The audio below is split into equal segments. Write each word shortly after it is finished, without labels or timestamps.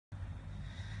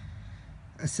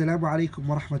Assalamu alaikum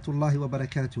wa rahmatullahi wa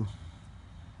barakatuh.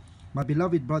 My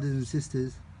beloved brothers and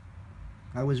sisters,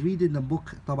 I was reading the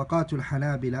book Tabaqaat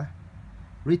Hanabilah,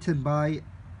 written by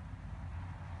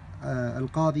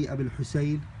Al-Qadi Abu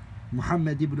Hussein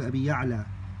Muhammad ibn Abi Ya'la,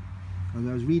 and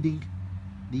I was reading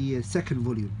the second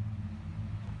volume,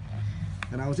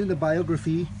 and I was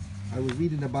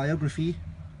reading the biography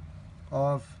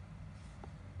of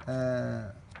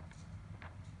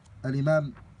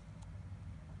Al-Imam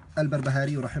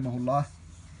Al-Barbahari rahimahullah,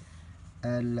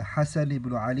 Al-Hassan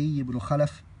ibn Ali ibn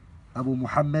Khalaf Abu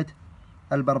Muhammad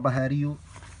Al-Barbahari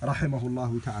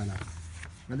rahimahullah ta'ala.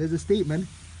 And there's a statement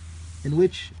in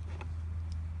which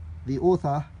the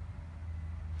author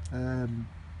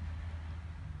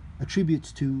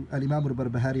attributes to Al-Imam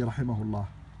Al-Barbahari rahimahullah,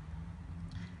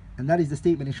 and that is the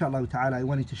statement inshallah ta'ala I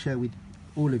wanted to share with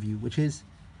all of you, which is,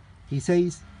 he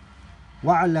says,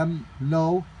 وَعْلَمْ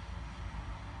know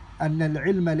أن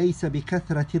العلم ليس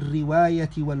بكثرة الرواية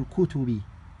والكتب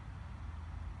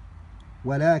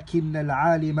ولكن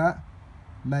العالم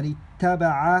من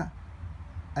اتبع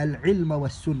العلم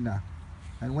والسنة.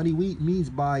 And when he means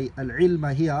by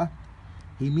al-ilm here,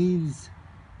 he means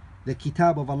the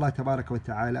kitab of Allah tabaraka wa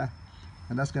ta'ala,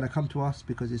 and that's going to come to us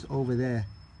because it's over there.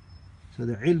 So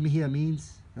the ilm here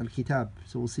means al-kitab,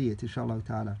 so we'll see it inshallah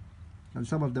ta'ala. And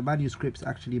some of the manuscripts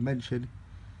actually mention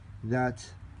that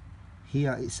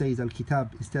here it says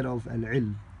al-kitab instead of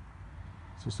al-ilm.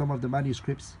 So some of the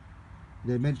manuscripts,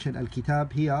 they mention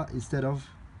al-kitab here instead of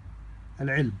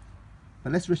al-ilm.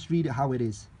 But let's just read it how it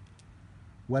is.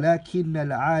 ولكن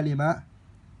العالم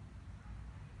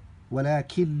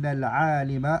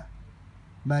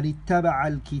من اتبع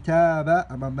الكتاب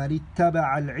من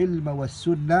اتبع العلم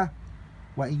والسنة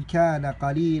وإن كان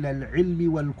قليل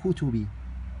العلم والكتب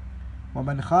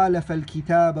ومن خالف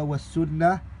الكتاب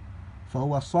والسنة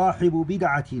فهو صاحب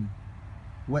بدعة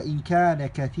وإن كان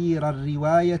كثير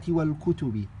الرواية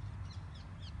والكتب.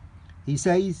 He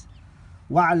says,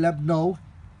 وَعْلَمْ know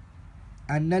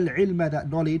أن العلم, that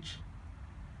knowledge,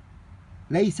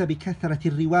 ليس بكثرة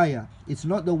الرواية, it's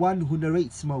not the one who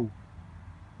narrates more,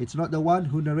 it's not the one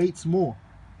who narrates more,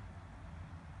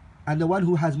 and the one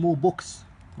who has more books,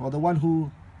 or the one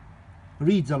who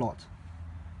reads a lot.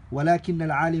 ولكن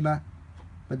العالم,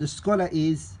 but the scholar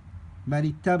is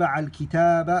من اتبع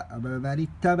الكتاب من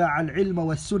اتبع العلم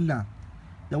والسنة,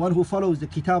 the one who follows the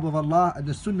kitab of Allah and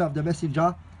the sunnah of the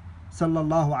messenger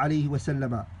sallallahu alayhi wa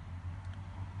sallam.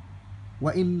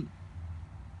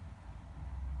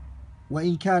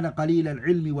 وإن كان قليل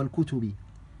العلم والكتب,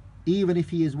 even if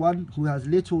he is one who has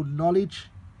little knowledge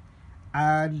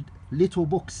and little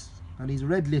books, and he's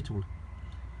read little.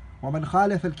 ومن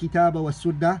خالف الكتاب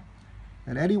والسنة,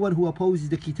 and anyone who opposes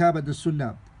the kitab and the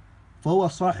sunnah, فهو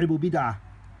صاحب بدعة,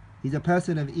 he's a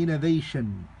person of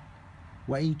innovation.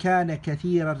 وإن كان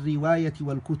كثير الرواية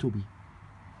والكتب,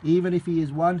 even if he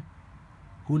is one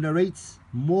who narrates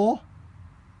more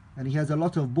and he has a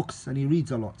lot of books and he reads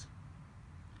a lot.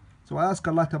 So I ask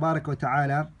Allah tabaraka wa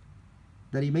ta'ala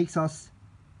that he makes us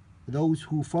those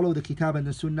who follow the kitab and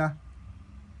the sunnah.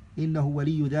 إنه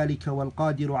ولي ذلك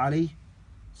والقادر عليه.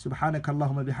 سبحانك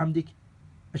اللهم بحمدك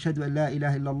أشهد أن لا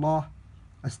إله إلا الله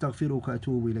أستغفرك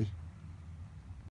وأتوب إليه.